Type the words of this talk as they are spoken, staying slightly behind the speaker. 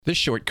The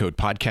Short Code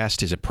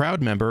Podcast is a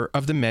proud member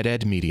of the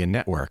MedEd Media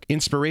Network.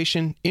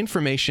 Inspiration,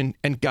 information,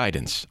 and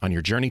guidance on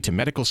your journey to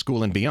medical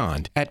school and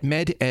beyond at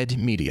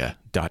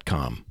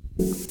mededmedia.com.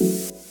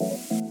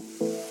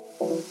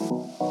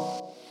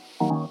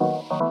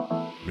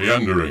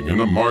 Meandering in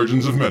the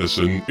margins of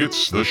medicine,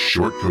 it's the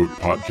Short Code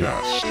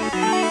Podcast.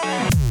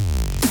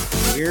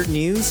 Weird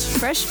news,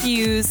 fresh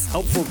views,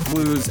 helpful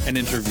clues, and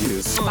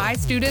interviews. By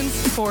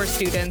students, for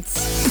students.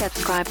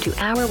 Subscribe to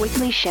our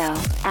weekly show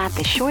at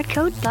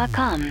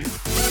theshortcode.com.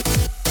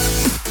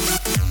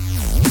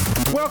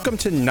 Welcome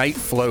to Night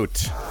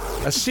Float,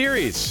 a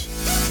series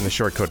in the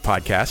Short Code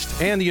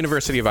Podcast and the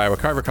University of Iowa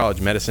Carver College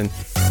of Medicine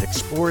that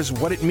explores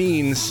what it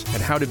means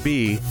and how to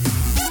be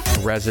a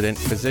resident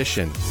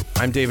physician.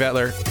 I'm Dave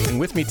Etler,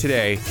 and with me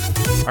today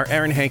are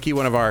Erin Hankey,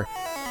 one of our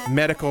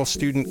medical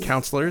student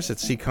counselors at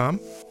CCOM.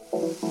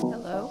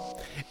 Hello.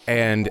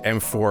 And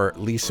M4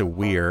 Lisa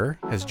Weir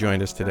has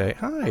joined us today.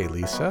 Hi,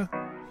 Lisa.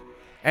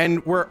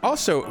 And we're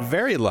also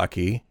very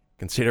lucky,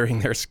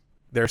 considering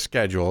their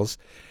schedules,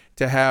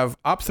 to have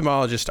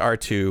ophthalmologist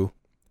R2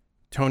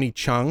 Tony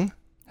Chung.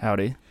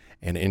 Howdy.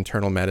 And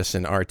internal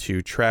medicine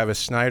R2 Travis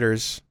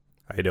Snyders.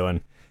 How you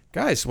doing?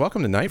 Guys,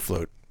 welcome to Night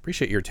Float.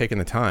 Appreciate your taking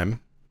the time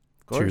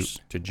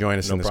to join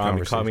us in this conversation.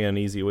 You caught me on an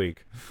easy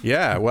week.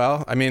 Yeah,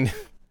 well, I mean,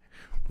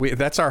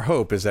 that's our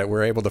hope, is that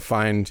we're able to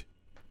find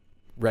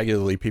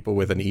regularly people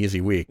with an easy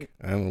week,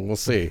 and we'll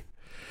see.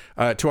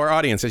 To our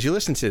audience, as you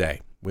listen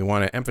today, we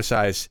want to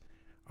emphasize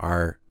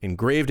our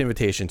engraved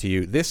invitation to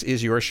you. This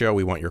is your show.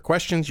 We want your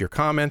questions, your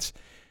comments,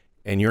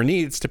 and your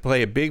needs to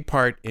play a big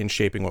part in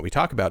shaping what we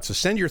talk about. So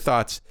send your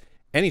thoughts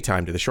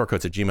anytime to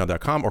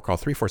theshortcodes@gmail.com or call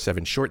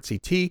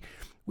 347-SHORT-CT.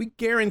 We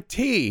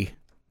guarantee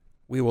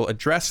we will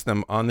address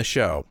them on the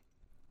show.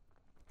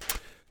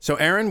 So,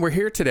 Erin, we're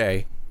here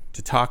today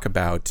to talk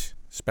about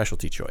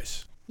specialty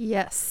choice.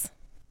 Yes.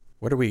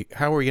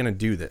 How are we going to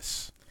do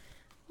this?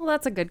 Well,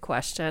 that's a good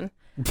question.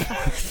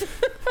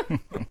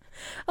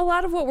 A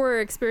lot of what we're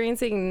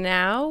experiencing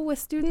now with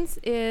students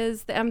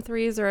is the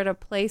M3s are at a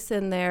place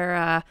in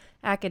their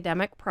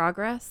academic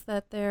progress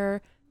that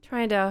they're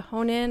trying to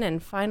hone in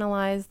and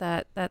finalize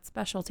that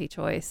specialty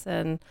choice,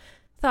 and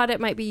thought it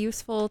might be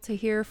useful to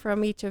hear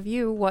from each of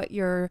you what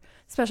your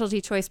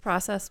specialty choice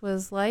process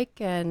was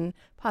like, and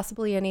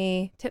possibly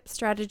any tips,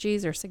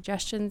 strategies, or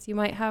suggestions you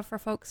might have for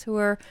folks who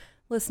are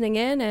listening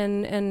in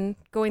and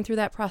going through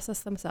that process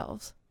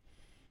themselves.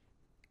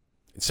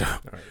 So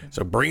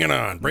bring it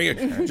on. Bring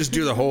it. Just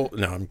do the whole.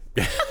 No,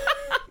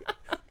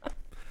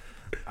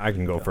 I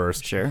can go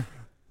first. Sure.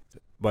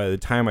 By the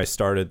time I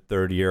started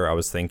third year, I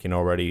was thinking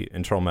already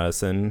internal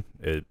medicine,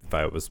 if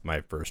it was my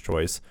first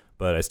choice,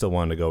 but I still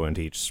wanted to go into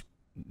each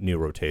new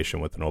rotation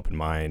with an open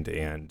mind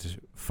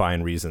and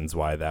find reasons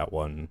why that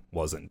one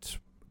wasn't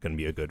going to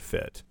be a good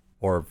fit,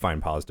 or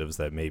find positives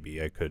that maybe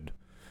I could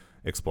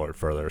explore it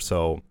further.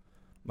 So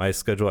my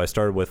schedule, I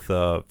started with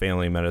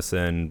family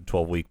medicine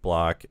 12-week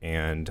block,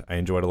 and I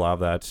enjoyed a lot of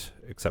that,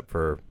 except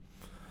for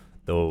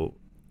too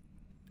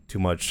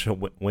much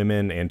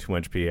women and too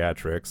much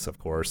pediatrics, of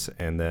course.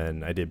 And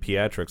then I did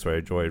pediatrics, where I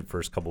enjoyed the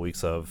first couple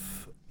weeks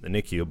of the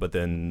NICU, but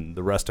then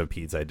the rest of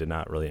peds I did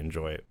not really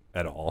enjoy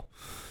at all.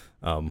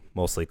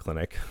 Mostly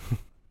clinic.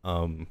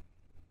 And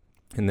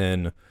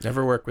then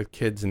never work with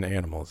kids and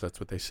animals.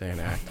 That's what they say in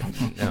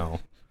acting. No.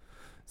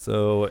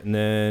 So, and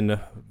then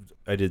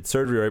I did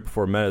surgery right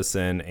before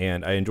medicine,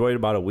 and I enjoyed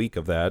about a week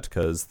of that,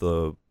 because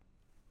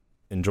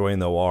enjoying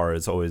the OR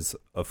is always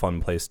a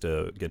fun place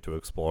to get to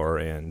explore.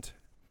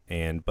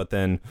 But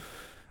then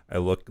I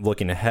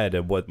looking ahead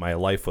at what my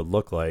life would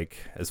look like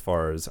as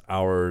far as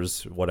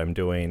hours, what I'm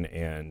doing,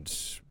 and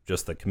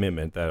just the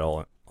commitment that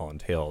all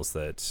entails,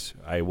 that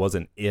I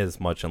wasn't as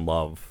much in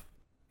love.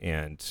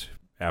 And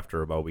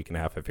after about a week and a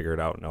half, I figured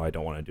out, no, I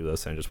don't want to do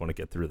this. I just want to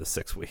get through the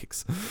 6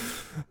 weeks.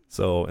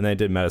 So, and I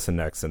did medicine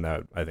next, and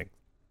that, I think,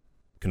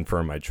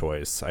 confirmed my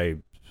choice. I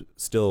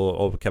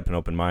still kept an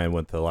open mind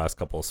with the last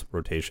couple of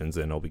rotations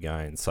in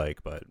OB-GYN and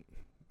psych, but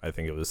I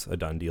think it was a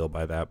done deal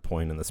by that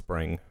point in the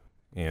spring,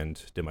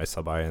 and did my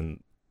sub-I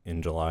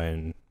in July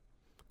and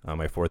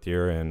my fourth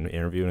year, and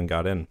interviewed and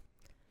got in.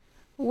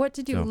 What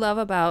did you love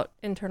about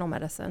internal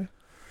medicine?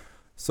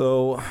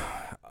 So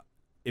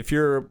if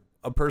you're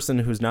a person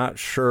who's not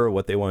sure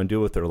what they want to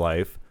do with their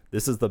life,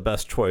 this is the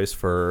best choice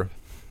for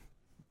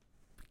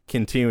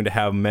continuing to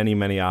have many,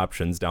 many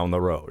options down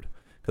the road,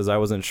 because I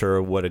wasn't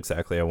sure what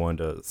exactly I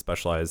wanted to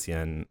specialize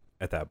in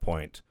at that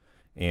point.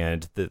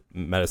 And the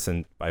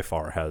medicine by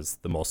far has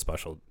the most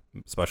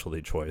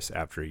specialty choice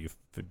after you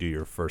do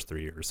your first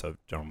 3 years of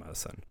general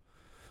medicine.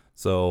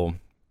 So,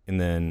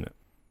 and then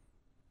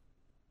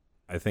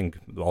I think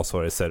also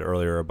what I said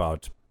earlier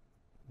about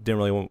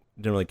didn't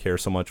really care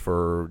so much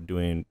for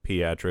doing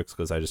pediatrics,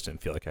 because I just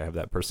didn't feel like I have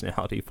that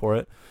personality for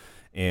it,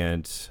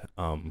 and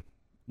I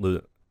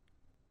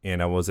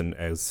wasn't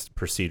as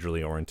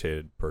procedurally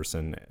oriented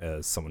person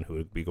as someone who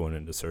would be going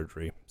into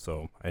surgery,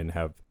 so I didn't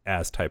have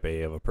as type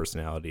A of a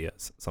personality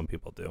as some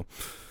people do.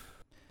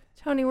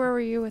 Tony, where were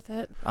you with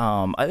it?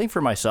 I think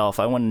for myself,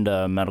 I went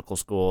into medical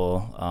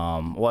school.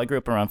 Well, I grew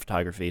up around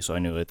photography, so I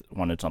knew I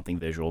wanted something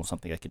visual,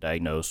 something I could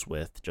diagnose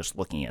with just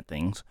looking at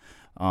things.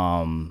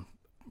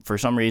 For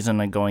some reason,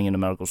 like going into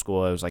medical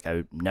school, I was like,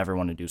 I never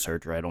want to do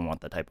surgery. I don't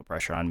want that type of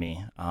pressure on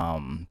me.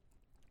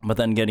 But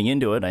then getting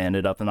into it, I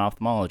ended up in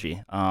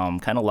ophthalmology.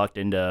 Kind of lucked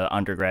into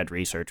undergrad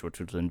research, which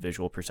was in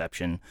visual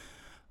perception.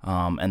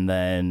 And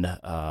then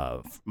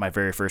my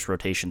very first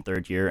rotation,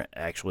 third year,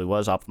 actually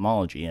was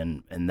ophthalmology,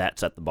 and that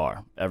set the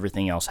bar.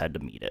 Everything else had to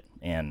meet it,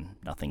 and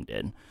nothing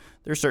did.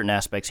 There's certain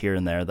aspects here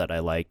and there that I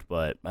liked,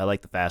 but I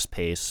like the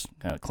fast-paced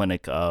kind of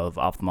clinic of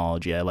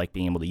ophthalmology. I like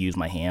being able to use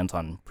my hands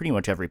on pretty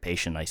much every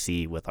patient I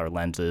see with our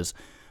lenses.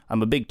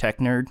 I'm a big tech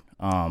nerd.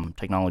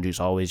 Technology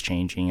is always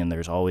changing, and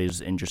there's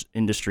always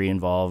industry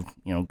involved,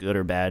 good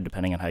or bad,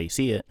 depending on how you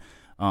see it.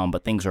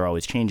 But things are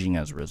always changing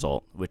as a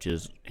result, which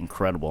is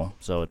incredible.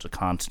 So it's a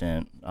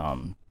constant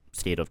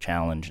state of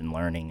challenge and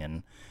learning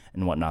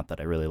and whatnot that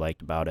I really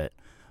liked about it.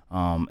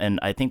 And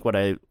I think what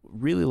I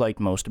really liked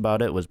most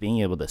about it was being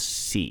able to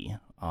see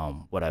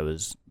what I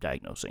was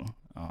diagnosing.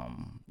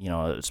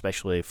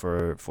 Especially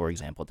for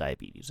example,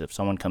 diabetes. If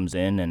someone comes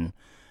in and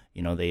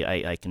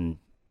I can,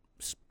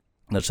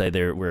 let's say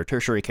we're a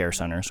tertiary care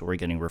center, so we're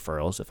getting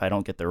referrals. If I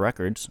don't get their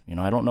records,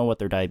 I don't know what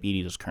their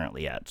diabetes is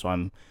currently at. So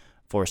I'm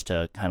forced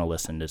to kind of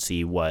listen to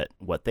see what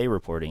they're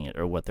reporting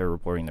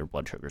their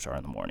blood sugars are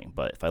in the morning.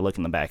 But if I look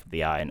in the back of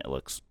the eye and it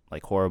looks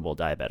like horrible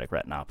diabetic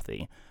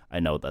retinopathy, I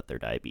know that their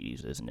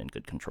diabetes isn't in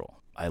good control.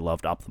 I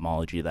loved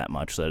ophthalmology that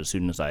much that as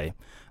soon as I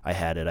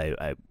had it,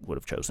 I would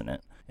have chosen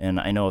it. And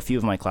I know a few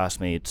of my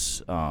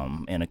classmates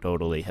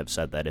anecdotally have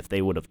said that if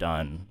they would have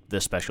done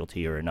this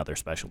specialty or another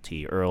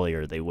specialty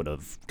earlier, they would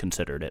have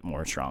considered it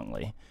more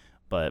strongly.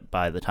 But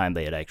by the time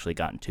they had actually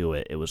gotten to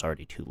it, it was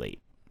already too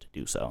late to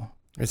do so.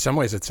 In some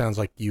ways, it sounds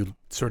like you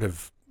sort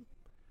of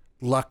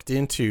lucked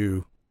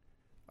into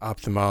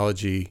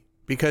ophthalmology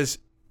because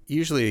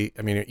usually,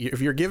 I mean,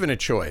 if you're given a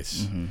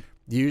choice,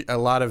 a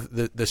lot of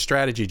the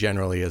strategy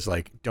generally is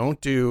like,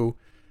 don't do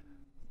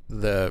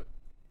the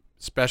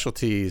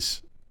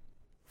specialties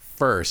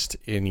first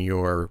in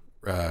your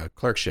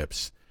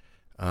clerkships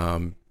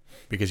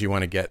because you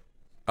want to get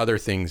other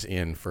things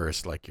in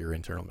first, like your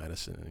internal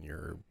medicine and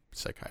your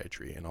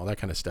psychiatry and all that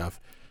kind of stuff.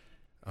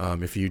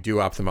 If you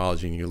do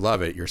ophthalmology and you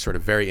love it, you're sort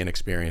of very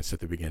inexperienced at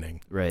the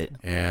beginning. Right.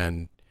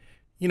 And,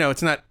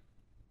 it's not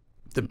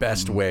the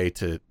best way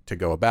to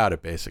go about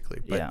it, basically.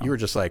 But you were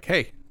just like,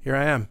 hey, here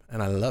I am,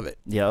 and I love it.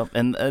 Yeah,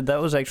 and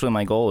that was actually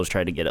my goal, was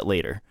try to get it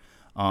later.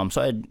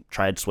 So I had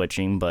tried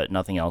switching, but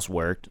nothing else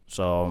worked.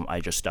 So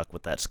I just stuck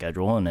with that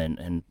schedule,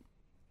 and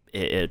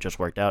it just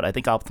worked out. I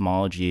think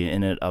ophthalmology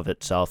in and of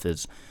itself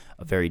is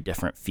a very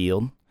different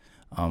field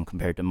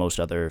compared to most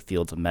other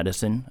fields of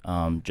medicine,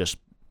 just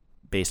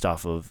based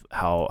off of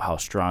how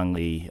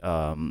strongly,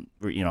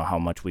 how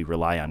much we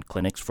rely on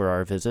clinics for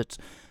our visits,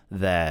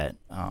 that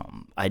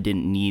I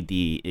didn't need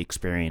the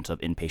experience of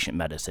inpatient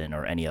medicine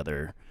or any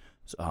other,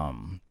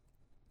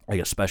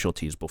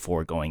 specialties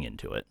before going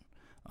into it,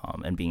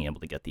 and being able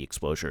to get the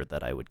exposure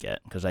that I would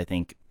get. Because I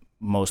think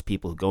most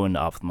people who go into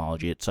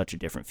ophthalmology, it's such a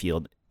different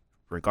field,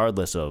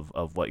 regardless of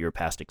what your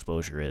past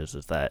exposure is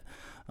that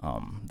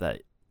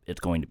it's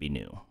going to be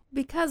new.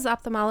 Because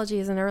ophthalmology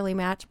is an early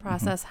match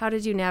process, how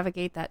did you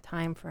navigate that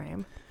time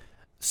frame?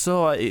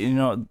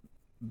 So,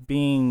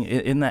 being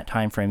in that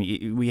time frame,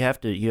 you have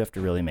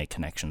to really make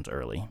connections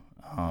early.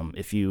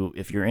 If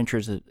you're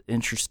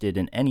interested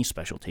in any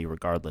specialty,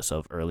 regardless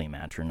of early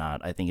match or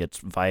not, I think it's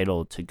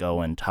vital to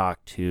go and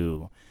talk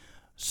to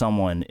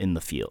someone in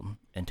the field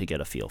and to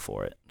get a feel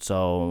for it.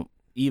 So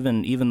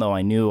even though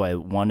I knew I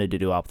wanted to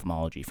do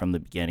ophthalmology from the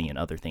beginning and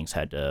other things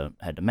had to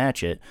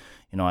match it,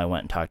 I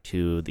went and talked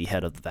to the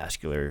head of the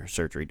vascular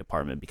surgery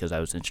department because I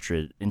was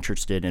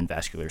interested in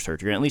vascular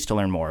surgery, at least to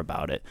learn more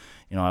about it.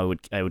 I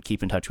would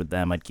keep in touch with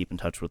them. I'd keep in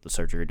touch with the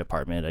surgery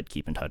department. I'd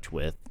keep in touch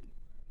with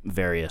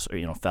various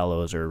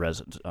fellows or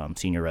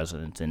senior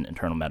residents in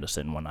internal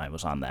medicine when I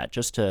was on that,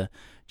 just to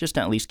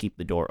at least keep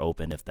the door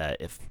open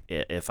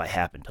if I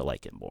happen to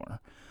like it more.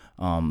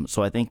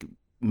 So I think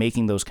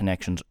making those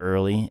connections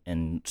early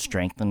and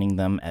strengthening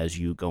them as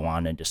you go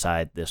on and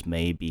decide this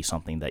may be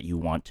something that you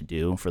want to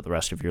do for the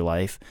rest of your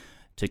life,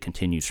 to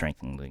continue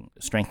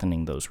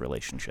strengthening those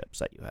relationships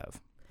that you have.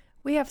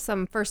 We have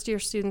some first-year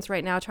students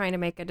right now trying to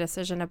make a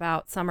decision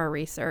about summer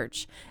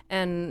research.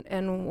 And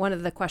one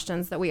of the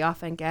questions that we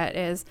often get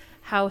is,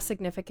 how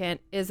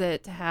significant is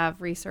it to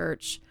have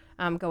research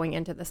going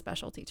into the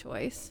specialty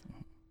choice?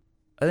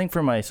 I think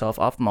for myself,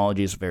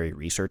 ophthalmology is very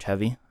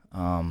research-heavy.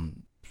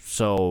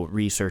 So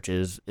research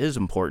is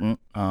important.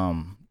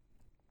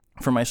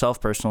 For myself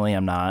personally,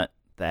 I'm not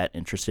that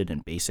interested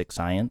in basic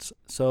science.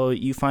 So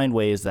you find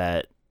ways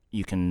that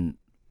you can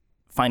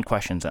find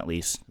questions at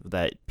least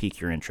that pique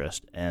your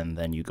interest, and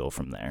then you go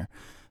from there.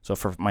 So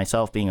for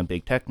myself, being a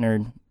big tech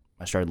nerd,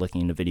 I started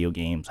looking into video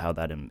games, how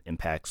that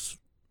impacts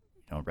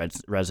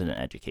resident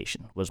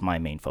education was my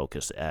main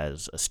focus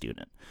as a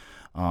student.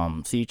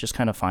 So you just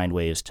kind of find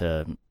ways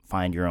to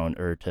find your own,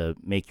 or to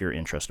make your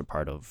interest a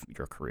part of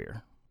your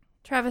career.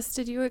 Travis,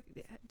 did you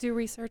do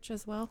research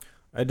as well?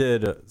 I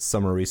did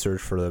summer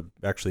research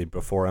actually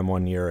before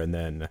M1 year and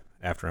then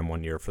after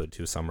M1 year for the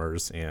 2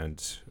 summers.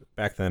 And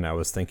back then I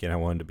was thinking I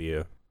wanted to be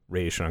a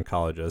radiation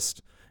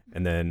oncologist.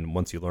 And then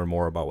once you learn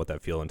more about what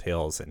that field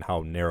entails and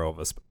how narrow of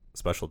a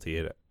specialty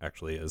it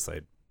actually is,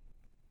 I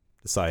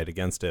decided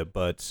against it.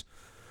 But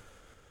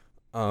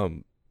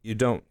you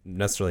don't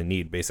necessarily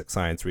need basic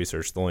science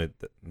research.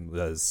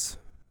 As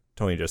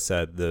Tony just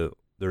said,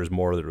 there's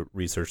more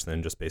research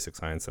than just basic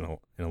science in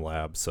a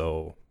lab.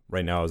 So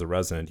right now as a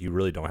resident, you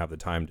really don't have the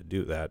time to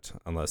do that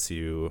unless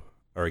you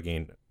are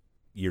again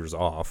years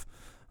off.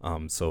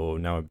 So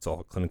now it's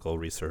all clinical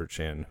research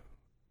and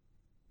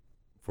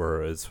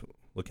is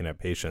looking at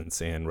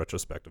patients and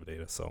retrospective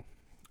data. So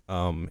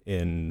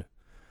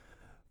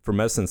for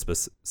medicine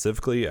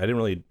specifically, I didn't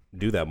really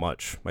do that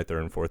much my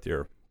 3rd and 4th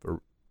year for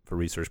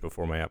research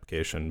before my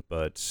application,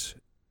 but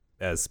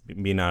as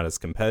being not as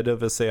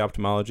competitive as say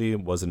ophthalmology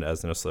wasn't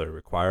as necessarily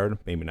required,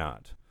 maybe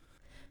not.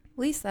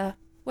 Lisa,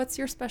 what's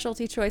your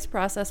specialty choice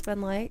process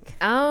been like?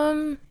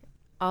 All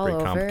Pretty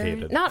over.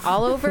 complicated. Not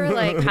all over,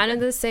 like kind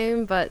of the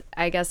same, but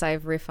I guess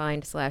I've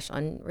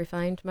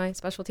refined/unrefined my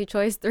specialty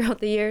choice throughout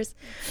the years.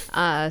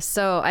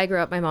 So I grew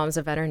up, my mom's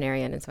a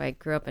veterinarian, and so I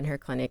grew up in her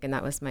clinic, and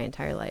that was my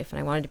entire life.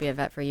 And I wanted to be a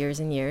vet for years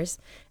and years.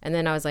 And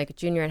then I was like a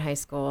junior in high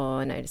school,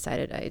 and I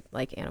decided I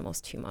like animals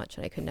too much,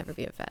 and I could never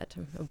be a vet.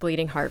 I'm a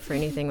bleeding heart for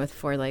anything with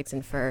 4 legs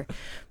and fur.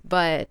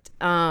 But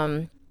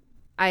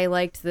I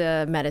liked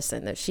the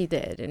medicine that she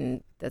did,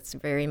 and that's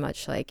very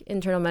much like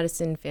internal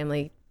medicine,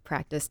 family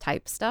practice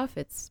type stuff.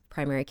 It's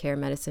primary care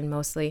medicine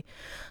mostly.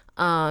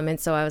 And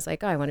so I was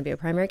like, oh, I want to be a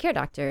primary care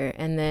doctor.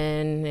 And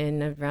then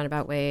in a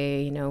roundabout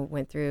way,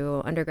 went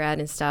through undergrad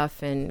and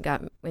stuff and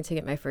went to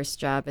get my first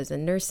job as a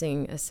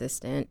nursing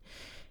assistant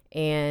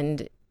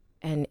and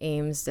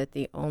Ames at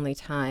the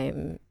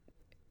time,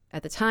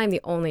 the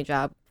only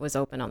job was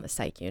open on the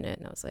psych unit.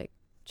 And I was like,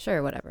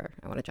 sure, whatever.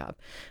 I want a job.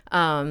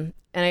 And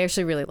I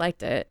actually really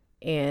liked it.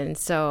 And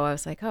so I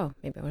was like, oh,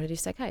 maybe I want to do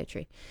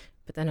psychiatry.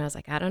 But then I was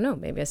like, I don't know,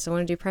 maybe I still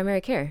want to do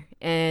primary care.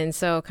 And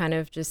so kind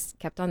of just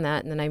kept on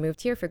that. And then I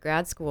moved here for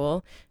grad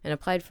school and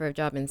applied for a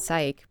job in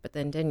psych, but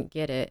then didn't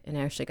get it. And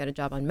I actually got a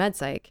job on med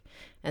psych.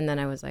 And then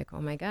I was like,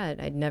 oh my God,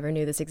 I never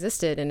knew this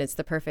existed. And it's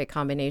the perfect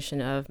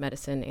combination of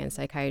medicine and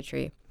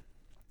psychiatry.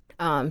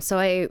 So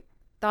I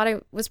thought I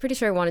was pretty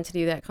sure I wanted to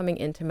do that coming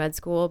into med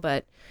school.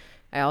 But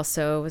I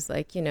also was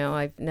like,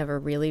 I've never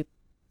really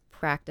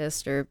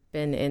practiced or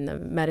been in the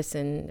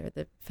medicine or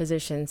the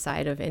physician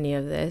side of any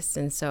of this.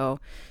 And so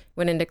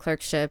went into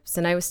clerkships,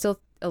 and I was still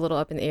a little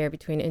up in the air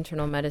between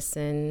internal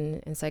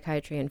medicine and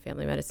psychiatry and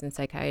family medicine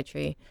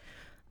psychiatry.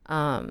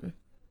 And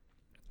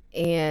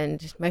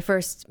my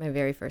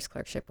very first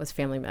clerkship was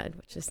family med,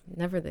 which is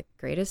never the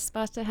greatest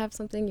spot to have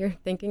something you're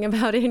thinking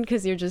about in,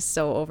 because you're just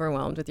so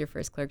overwhelmed with your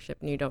first clerkship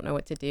and you don't know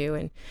what to do.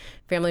 And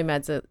family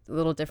med's a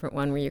little different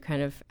one where you're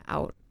kind of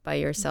out by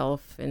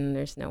yourself and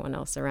there's no one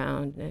else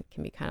around, and it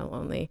can be kind of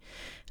lonely.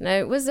 And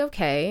it was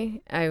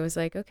okay. I was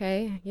like,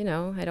 okay, I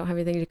don't have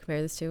anything to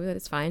compare this to.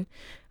 It's fine.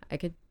 I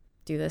could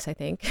do this, I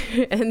think.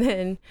 And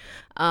then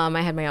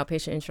I had my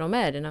outpatient internal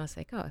med, and I was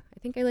like, oh, I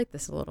think I like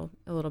this a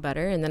little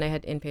better. And then I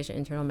had inpatient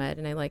internal med,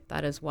 and I liked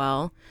that as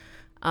well.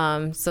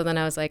 So then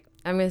I was like,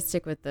 I'm going to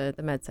stick with the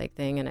med psych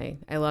thing, and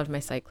I loved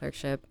my psych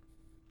clerkship.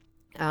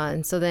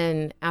 And so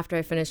then after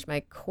I finished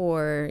my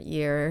core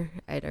year,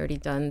 I'd already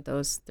done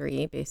those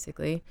 3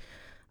 basically.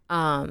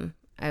 I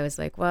was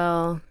like,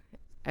 well,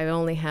 I've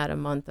only had a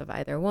month of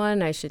either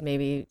one. I should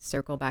maybe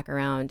circle back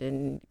around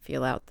and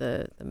feel out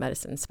the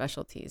medicine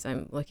specialties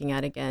I'm looking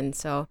at again.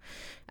 So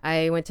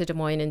I went to Des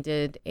Moines and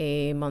did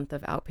a month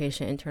of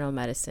outpatient internal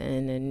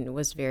medicine and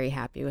was very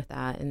happy with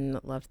that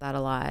and loved that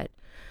a lot.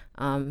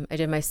 I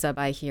did my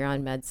sub-I here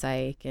on med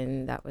psych,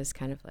 and that was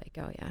kind of like,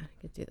 oh yeah,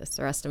 I could do this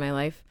the rest of my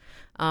life.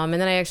 And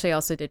then I actually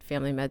also did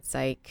family med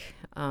psych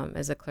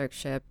as a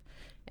clerkship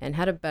and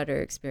had a better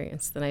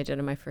experience than I did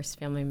in my first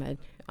family med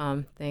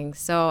thing.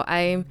 So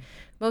I'm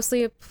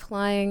mostly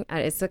applying,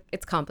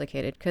 it's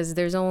complicated because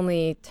there's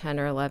only 10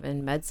 or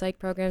 11 med psych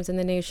programs in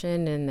the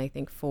nation, and I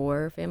think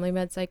 4 family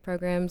med psych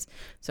programs.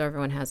 So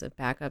everyone has a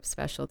backup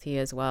specialty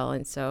as well.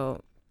 And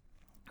so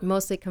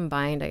mostly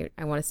combined,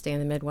 I want to stay in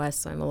the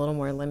Midwest, so I'm a little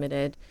more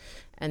limited.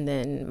 And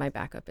then my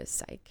backup is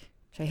psych,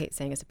 which I hate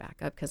saying as a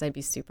backup because I'd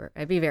be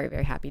very,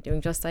 very happy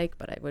doing just psych,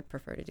 but I would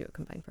prefer to do a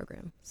combined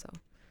program. So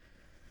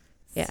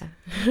yeah.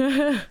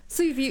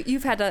 So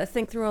you've had to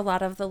think through a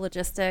lot of the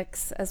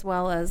logistics as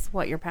well as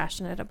what you're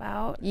passionate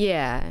about.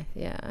 Yeah.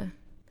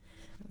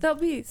 There'll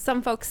be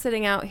some folks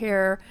sitting out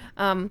here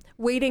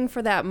waiting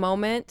for that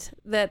moment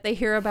that they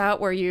hear about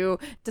where you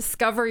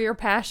discover your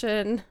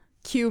passion,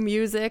 cue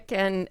music,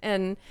 and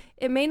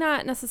it may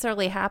not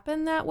necessarily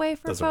happen that way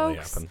for Doesn't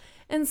folks. really happen.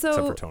 And so,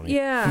 Except for Tony.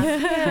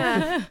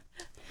 Yeah.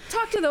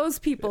 Talk to those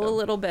people a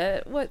little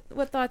bit.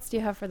 What thoughts do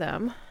you have for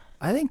them?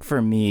 I think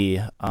for me,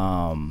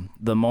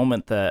 the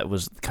moment that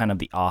was kind of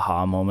the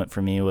aha moment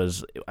for me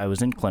was I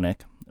was in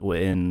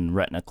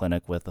retina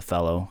clinic with a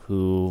fellow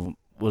who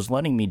was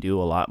letting me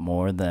do a lot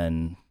more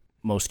than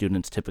most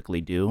students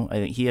typically do. I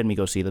think he had me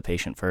go see the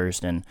patient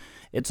first, and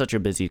it's such a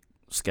busy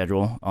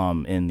schedule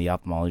in the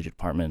ophthalmology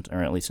department,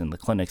 or at least in the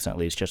clinics at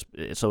least, just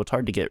so it's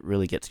hard to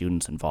really get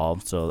students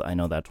involved. So I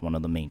know that's one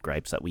of the main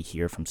gripes that we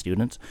hear from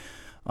students.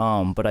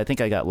 But I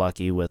think I got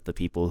lucky with the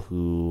people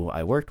who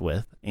I worked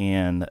with,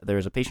 and there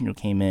was a patient who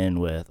came in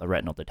with a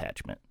retinal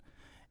detachment,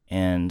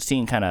 and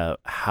seeing kind of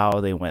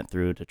how they went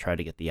through to try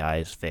to get the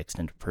eyes fixed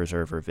and to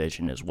preserve her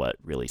vision is what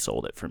really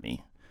sold it for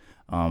me.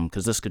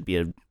 Because this could be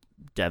a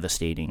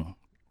devastating,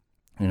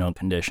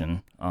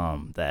 condition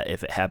that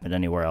if it happened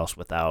anywhere else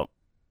without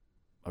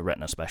a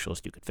retina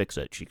specialist, you could fix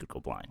it. She could go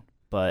blind.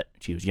 But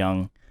she was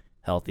young,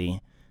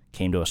 healthy,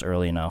 came to us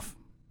early enough,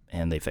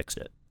 and they fixed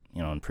it,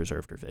 and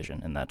preserved her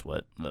vision. And that's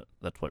what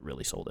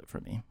really sold it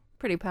for me.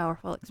 Pretty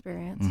powerful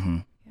experience. Mm-hmm.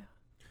 Yeah.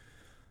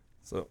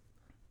 So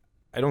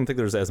I don't think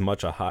there's as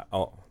much aha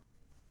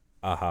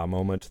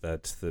moment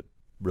that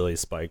really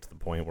spiked the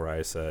point where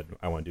I said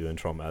I want to do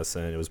internal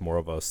medicine. It was more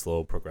of a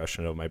slow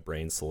progression of my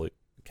brain slowly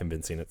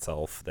convincing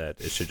itself that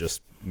it should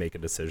just make a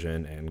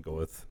decision and go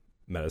with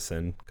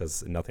medicine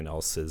because nothing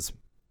else is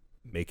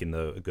making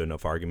the good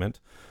enough argument.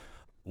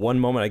 One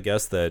moment, I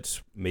guess, that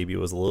maybe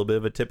was a little bit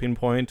of a tipping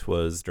point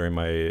was during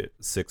my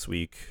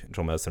 6-week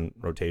internal medicine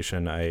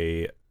rotation.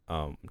 I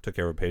took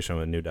care of a patient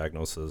with a new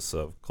diagnosis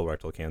of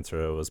colorectal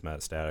cancer. It was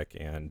metastatic,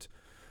 and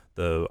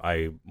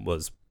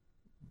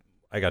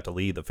I got to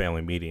lead the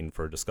family meeting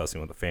for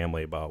discussing with the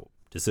family about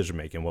decision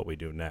making, what we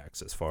do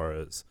next, as far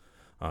as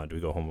do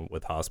we go home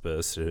with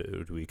hospice,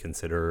 do we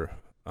consider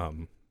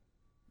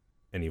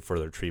any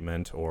further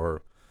treatment,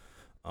 or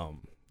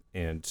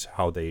and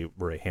how they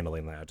were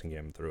handling that and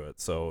getting through it.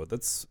 So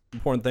that's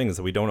important thing, is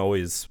that we don't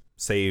always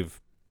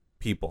save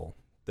people,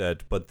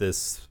 but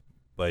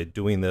by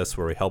doing this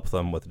where we help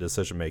them with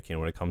decision making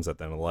when it comes at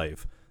the end of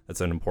life, that's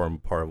an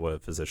important part of what a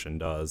physician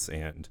does.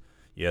 And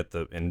yet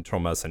in internal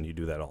medicine, you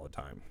do that all the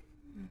time.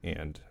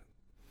 And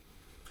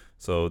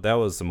so that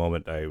was the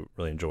moment I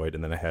really enjoyed.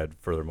 And then I had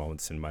further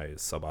moments in my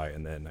sub-I,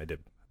 and then I did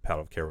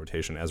palliative care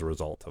rotation as a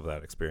result of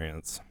that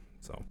experience.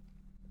 So,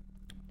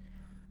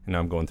 and now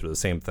I'm going through the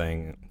same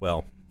thing.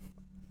 Well,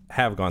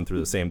 have gone through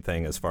the same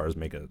thing as far as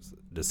making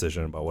a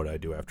decision about what I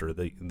do after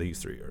these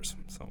 3 years.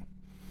 So,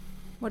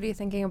 What are you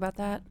thinking about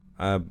that?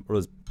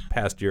 Was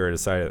past year I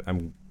decided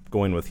I'm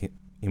going with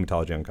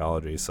hematology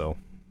oncology. So,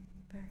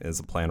 is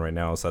the plan right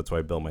now. So that's why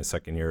I built my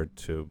second year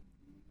to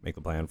make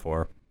the plan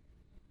for,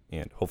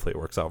 and hopefully it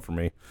works out for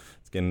me.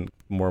 It's getting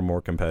more and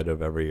more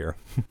competitive every year.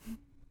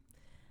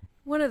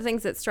 One of the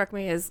things that struck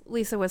me as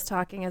Lisa was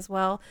talking as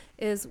well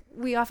is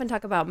we often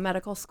talk about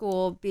medical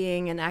school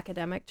being an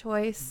academic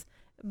choice,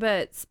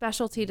 but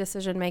specialty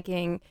decision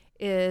making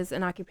is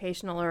an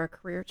occupational or a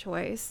career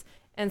choice.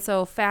 And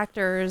so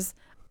factors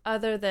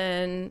other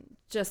than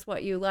just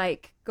what you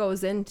like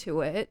goes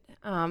into it.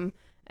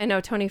 I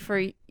know, Tony, for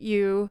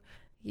you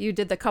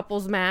did the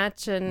couples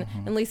match, and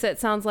Lisa, it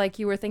sounds like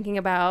you were thinking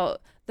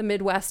about the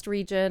Midwest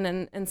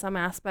region and some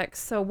aspects.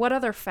 So what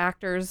other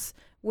factors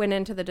went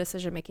into the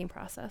decision-making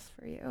process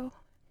for you?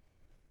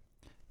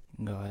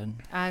 Go ahead.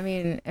 I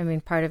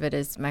mean, part of it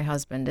is my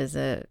husband is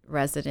a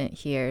resident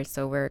here,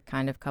 so we're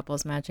kind of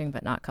couples matching,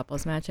 but not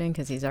couples matching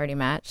because he's already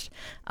matched.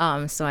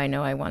 So I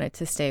know I wanted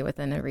to stay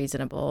within a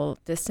reasonable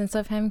distance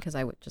of him because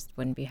I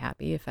wouldn't be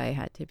happy if I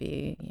had to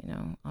be,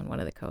 on one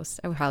of the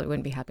coasts. I probably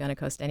wouldn't be happy on a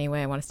coast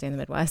anyway. I want to stay in the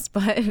Midwest,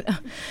 but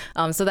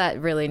so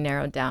that really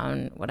narrowed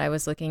down what I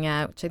was looking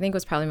at, which I think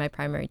was probably my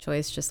primary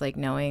choice, just like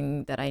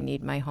knowing that I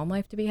need my home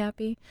life to be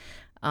happy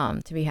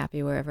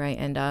wherever I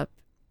end up.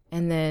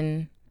 And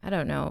then I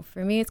don't know.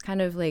 For me, it's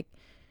kind of like,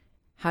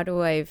 how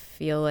do I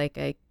feel like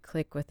I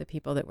click with the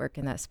people that work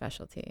in that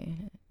specialty?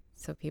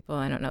 So people,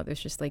 I don't know, there's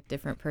just like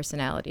different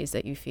personalities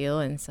that you feel,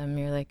 and some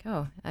you're like,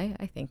 oh,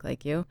 I think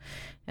like you,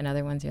 and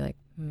other ones you're like,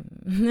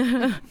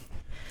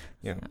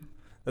 Yeah.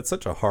 That's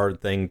such a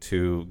hard thing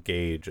to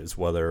gauge, is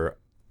whether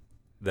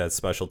that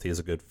specialty is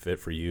a good fit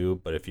for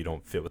you, but if you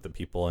don't fit with the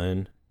people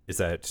in, is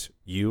that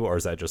you, or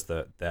is that just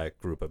that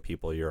group of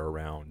people you're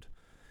around?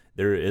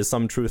 There is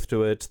some truth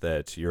to it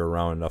that you're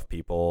around enough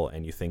people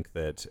and you think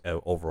that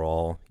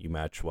overall you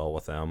match well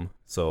with them.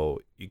 So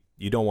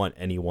you don't want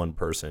any one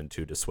person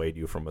to dissuade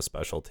you from a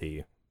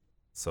specialty.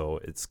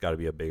 So it's got to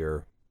be a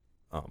bigger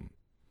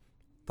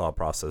thought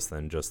process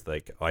than just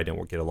like, oh, I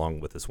didn't get along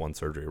with this one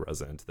surgery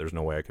resident. There's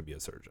no way I could be a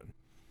surgeon.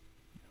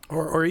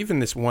 Or even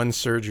this one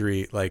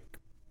surgery like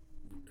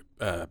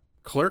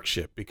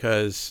clerkship,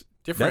 because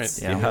different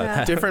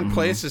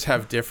places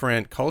have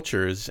different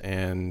cultures,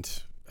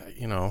 and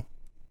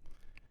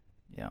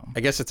Yeah. I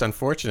guess it's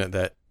unfortunate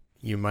that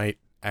you might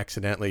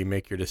accidentally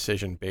make your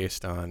decision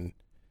based on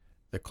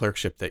the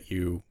clerkship that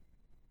you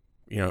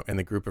and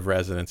the group of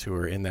residents who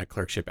are in that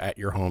clerkship at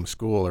your home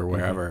school or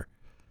wherever.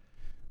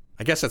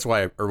 I guess that's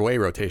why away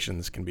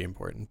rotations can be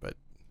important, but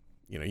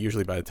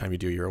usually by the time you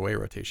do your away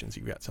rotations,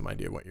 you've got some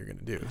idea of what you're going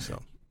to do.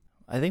 So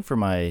I think for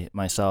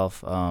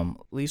myself,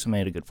 Lisa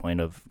made a good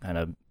point of kind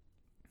of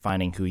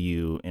finding who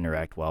you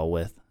interact well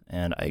with.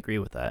 And I agree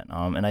with that.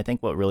 And I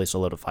think what really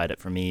solidified it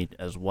for me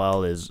as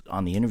well is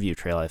on the interview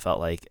trail, I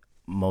felt like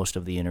most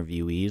of the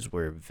interviewees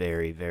were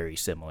very, very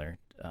similar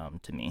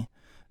to me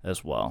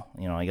as well.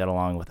 You know, I got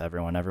along with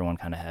everyone. Everyone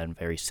kind of had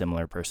very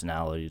similar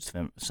personalities,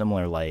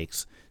 similar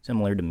likes,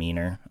 similar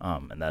demeanor,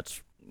 and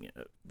that's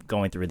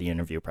going through the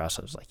interview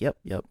process. Like, yep,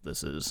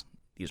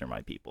 these are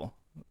my people.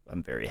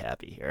 I'm very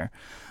happy here.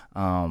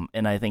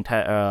 And I think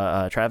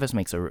Travis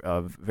makes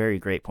a very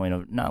great point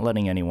of not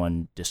letting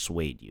anyone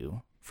dissuade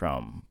you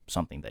from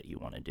something that you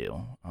want to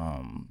do.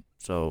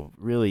 So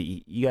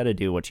really, you got to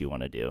do what you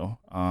want to do.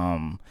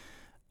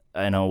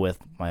 I know with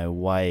my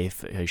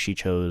wife, she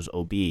chose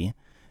OB,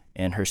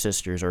 and her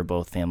sisters are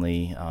both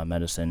family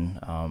medicine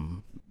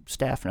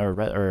staff,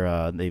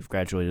 or they've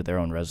graduated their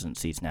own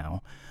residencies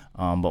now.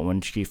 But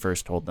when she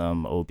first told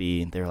them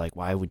OB, they're like,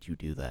 "Why would you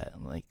do that?"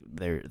 Like,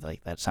 they're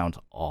like, "That sounds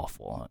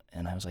awful."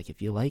 And I was like,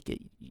 "If you like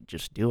it, you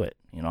just do it.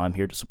 You know, I'm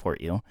here to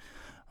support you."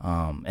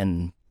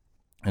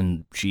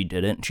 And she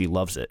did it, and she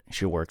loves it.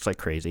 She works like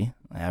crazy,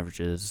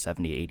 averages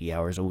 70, 80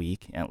 hours a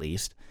week at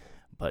least,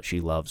 but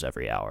she loves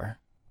every hour.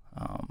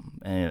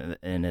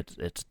 And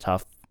it's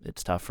tough.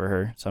 It's tough for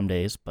her some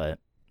days, but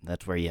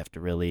that's where you have to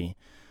really,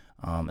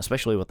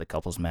 especially with the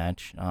couples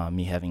match,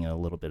 me having a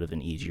little bit of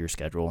an easier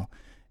schedule.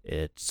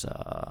 It's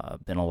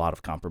been a lot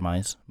of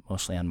compromise,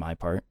 mostly on my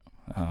part,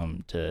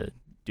 to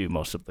do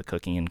most of the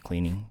cooking and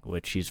cleaning,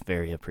 which she's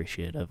very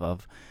appreciative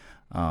of.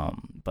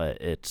 But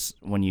it's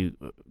when you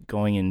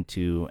going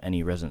into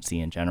any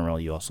residency in general,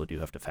 you also do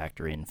have to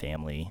factor in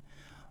family,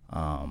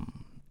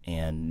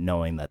 and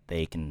knowing that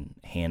they can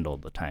handle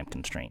the time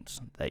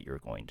constraints that you're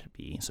going to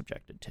be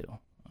subjected to.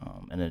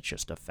 And it's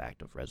just a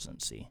fact of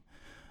residency.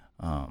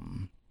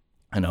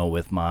 I know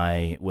with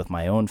my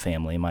own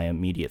family, my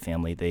immediate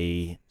family,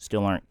 they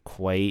still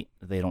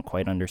they don't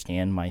quite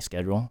understand my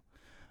schedule.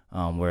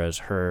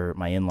 Whereas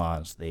my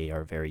in-laws, they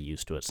are very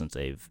used to it since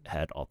they've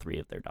had all three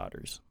of their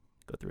daughters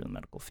go through the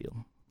medical field.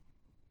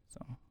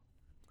 So,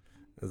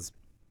 as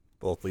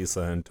both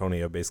Lisa and Tony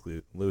have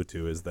basically alluded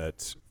to, is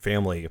that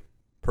family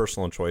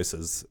personal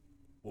choices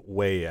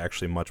weigh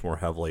actually much more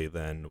heavily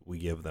than we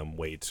give them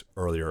weight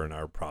earlier in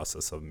our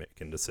process of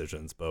making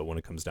decisions. But when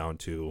it comes down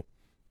to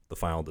the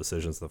final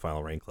decisions, the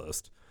final rank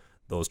list,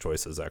 those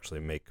choices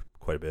actually make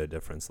quite a bit of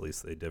difference. At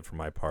least they did for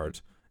my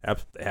part.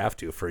 They have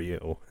to for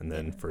you, and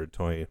then for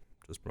Tony,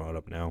 just brought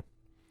up now.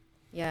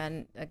 Yeah,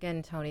 and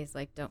again, Tony's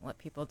like, don't let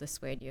people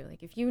dissuade you.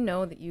 Like, if you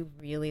know that you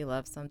really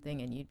love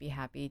something and you'd be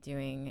happy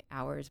doing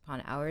hours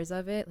upon hours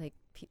of it, like,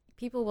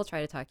 people will try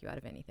to talk you out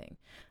of anything.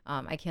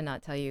 I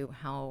cannot tell you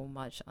how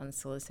much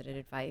unsolicited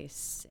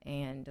advice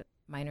and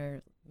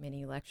minor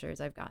mini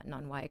lectures I've gotten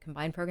on why a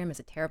combined program is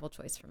a terrible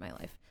choice for my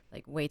life.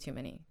 Like, way too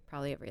many,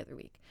 probably every other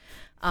week.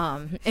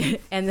 And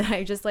then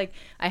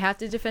I have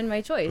to defend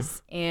my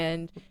choice.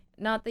 And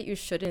not that you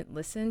shouldn't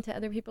listen to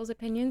other people's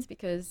opinions,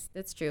 because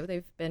that's true.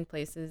 They've been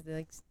places that,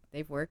 like,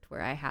 they've worked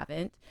where I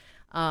haven't.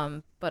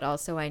 But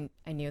also I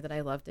knew that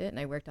I loved it, and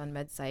I worked on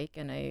med psych,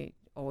 and I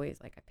always,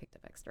 I picked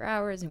up extra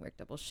hours and worked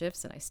double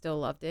shifts, and I still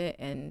loved it.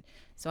 And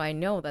so I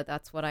know that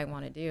that's what I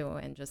want to do,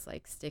 and just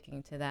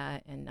sticking to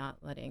that and not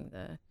letting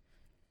the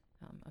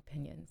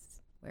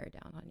opinions wear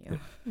down on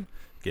you.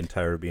 Getting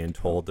tired of being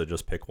told to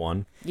just pick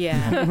one.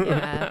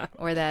 Yeah.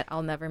 Or that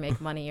I'll never make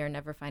money or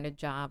never find a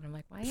job. And I'm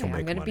like, why?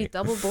 I'm going to be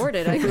double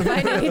boarded. I can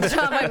find any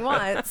job I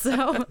want.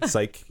 So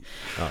psych,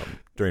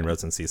 during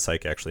residency,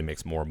 psych actually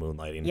makes more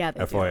moonlighting. Yeah,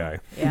 FYI.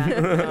 Do. Yeah,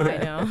 no, I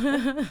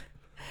know.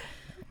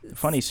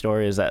 Funny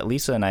story is that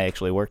Lisa and I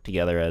actually worked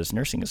together as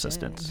nursing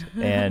assistants,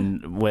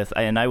 and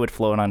I would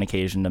float on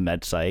occasion to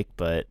med psych,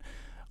 but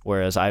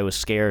whereas I was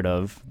scared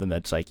of the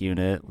med psych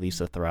unit,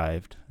 Lisa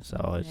thrived.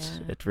 So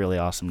it's really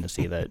awesome to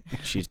see that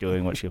she's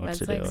doing what she wants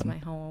to do. Med psych's my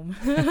home.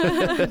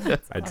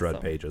 I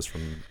dread pages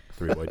from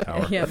Three Boy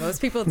Tower. Yeah,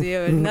 most people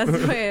do, and that's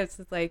why it's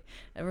just like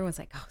everyone's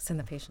like, "Oh, send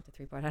the patient to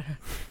 3 Boy Tower."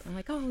 I'm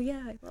like, "Oh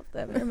yeah, I love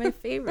them. They're my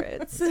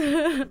favorites."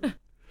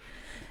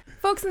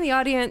 Folks in the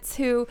audience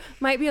who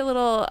might be a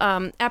little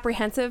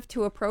apprehensive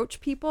to approach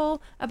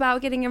people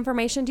about getting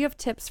information, do you have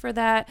tips for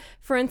that?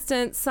 For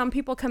instance, some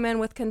people come in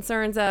with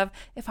concerns of,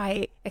 if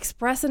I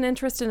express an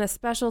interest in a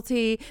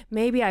specialty,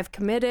 maybe I've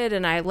committed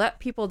and I let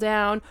people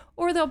down.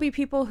 Or there'll be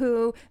people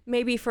who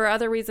maybe for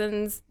other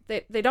reasons,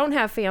 they don't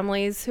have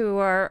families who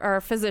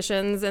are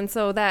physicians, and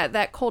so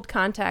that cold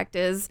contact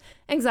is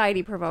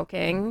anxiety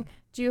provoking.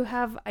 Do you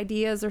have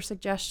ideas or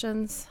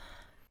suggestions?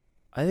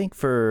 I think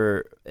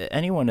for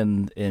anyone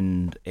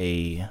in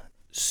a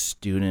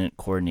student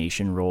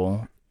coordination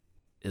role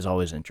is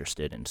always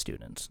interested in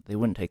students. They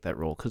wouldn't take that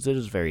role because it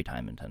is very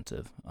time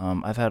intensive.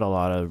 I've had a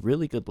lot of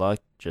really good luck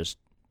just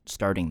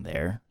starting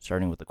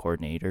with the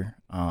coordinator,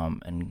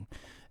 and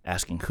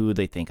asking who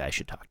they think I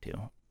should talk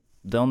to.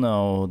 They'll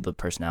know the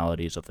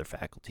personalities of their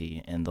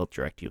faculty, and they'll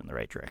direct you in the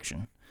right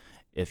direction.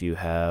 If you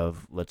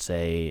have, let's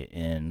say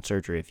in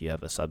surgery, if you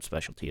have a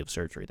subspecialty of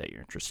surgery that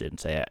you're interested in,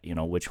 say,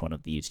 which one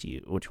of these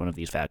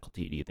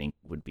faculty do you think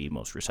would be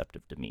most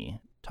receptive to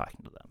me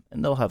talking to them?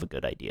 And they'll have a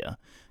good idea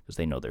because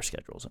they know their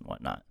schedules and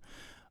whatnot.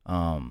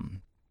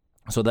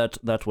 So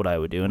that's what I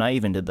would do, and I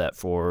even did that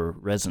for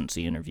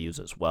residency interviews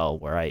as well,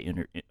 where I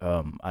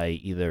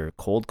either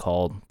cold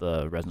called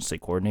the residency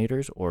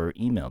coordinators or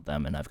emailed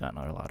them, and I've gotten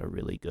a lot of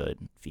really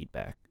good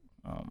feedback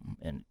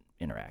and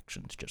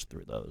interactions just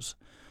through those.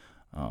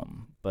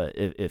 But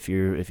if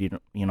you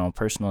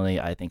personally,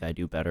 I think I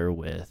do better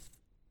with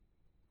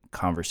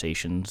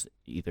conversations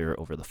either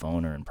over the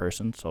phone or in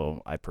person,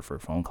 so I prefer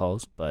phone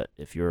calls. But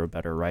if you're a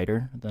better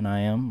writer than I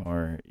am,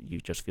 or you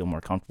just feel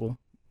more comfortable,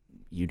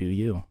 you do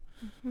you.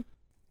 Mm-hmm.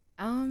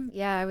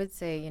 Yeah, I would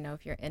say,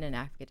 if you're in an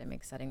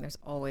academic setting, there's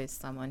always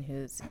someone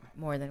who's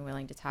more than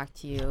willing to talk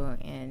to you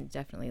and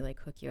definitely like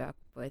hook you up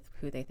with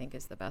who they think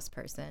is the best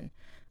person.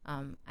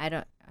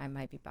 I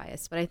might be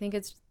biased, but I think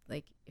it's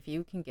like if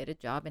you can get a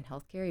job in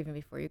healthcare even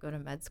before you go to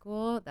med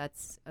school,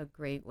 that's a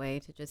great way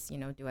to just,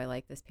 do I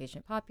like this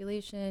patient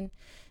population?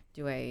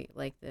 Do I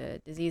like the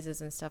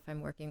diseases and stuff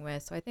I'm working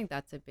with? So I think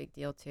that's a big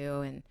deal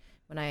too. And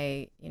when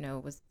I,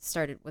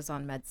 was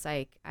on med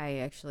psych, I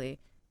actually,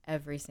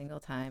 every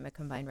single time a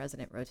combined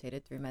resident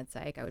rotated through med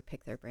psych, I would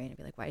pick their brain and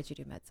be like, why did you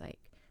do med psych?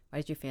 Why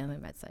did you fail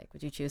in med psych?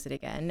 Would you choose it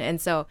again?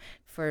 And so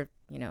for,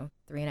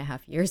 3.5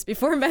 years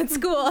before med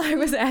school, I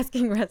was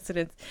asking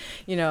residents,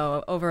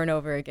 over and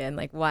over again,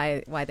 like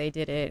why they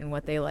did it and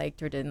what they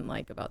liked or didn't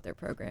like about their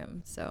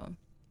program. So,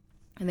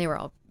 and they were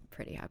all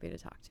pretty happy to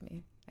talk to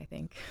me, I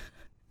think.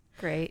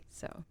 Great.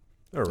 So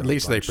At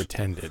least they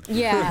pretended.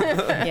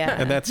 yeah.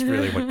 Yeah. And that's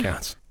really what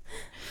counts.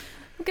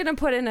 I'm going to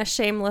put in a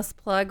shameless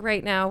plug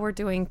right now. We're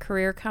doing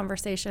career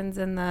conversations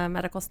in the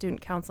Medical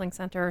Student Counseling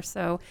Center.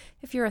 So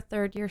if you're a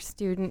third-year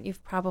student,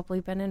 you've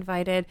probably been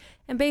invited.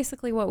 And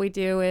basically what we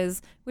do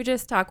is we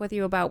just talk with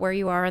you about where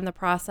you are in the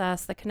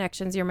process, the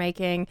connections you're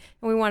making,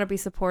 and we want to be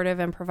supportive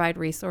and provide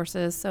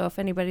resources. So if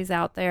anybody's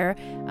out there,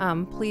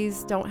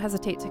 please don't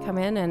hesitate to come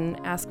in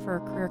and ask for a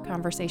career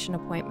conversation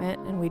appointment,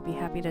 and we'd be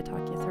happy to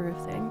talk you through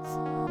things.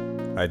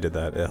 I did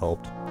that. It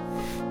helped.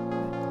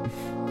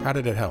 How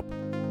did it help?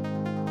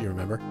 Do you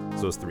remember?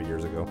 So it was 3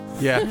 years ago.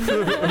 Yeah.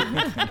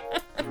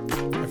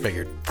 I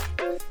figured.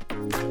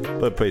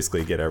 But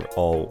basically get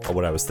all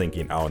what I was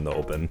thinking out in the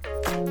open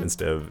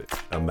instead of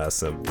a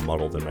mess of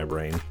muddled in my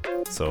brain.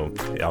 So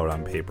out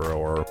on paper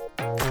or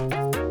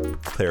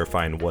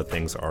clarifying what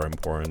things are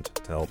important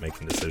to help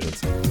making decisions.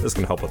 This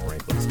can help with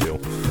rankings too.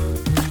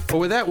 Well,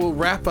 with that, we'll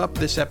wrap up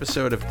this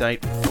episode of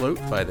Night Float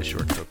by the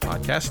Short Coat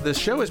Podcast. This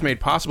show is made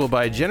possible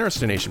by a generous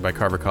donation by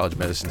Carver College of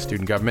Medicine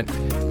student government,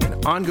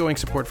 and ongoing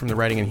support from the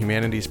Writing and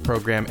Humanities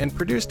program, and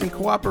produced in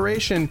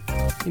cooperation,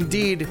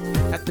 indeed,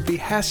 at the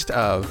behest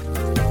of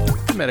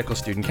the Medical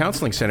Student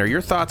Counseling Center.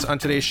 Your thoughts on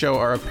today's show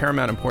are of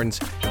paramount importance,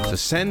 so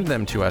send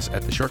them to us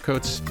at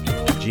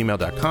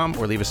theshortcoats@gmail.com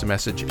or leave us a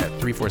message at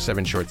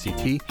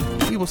 347-SHORT-CT.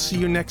 We will see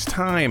you next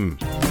time.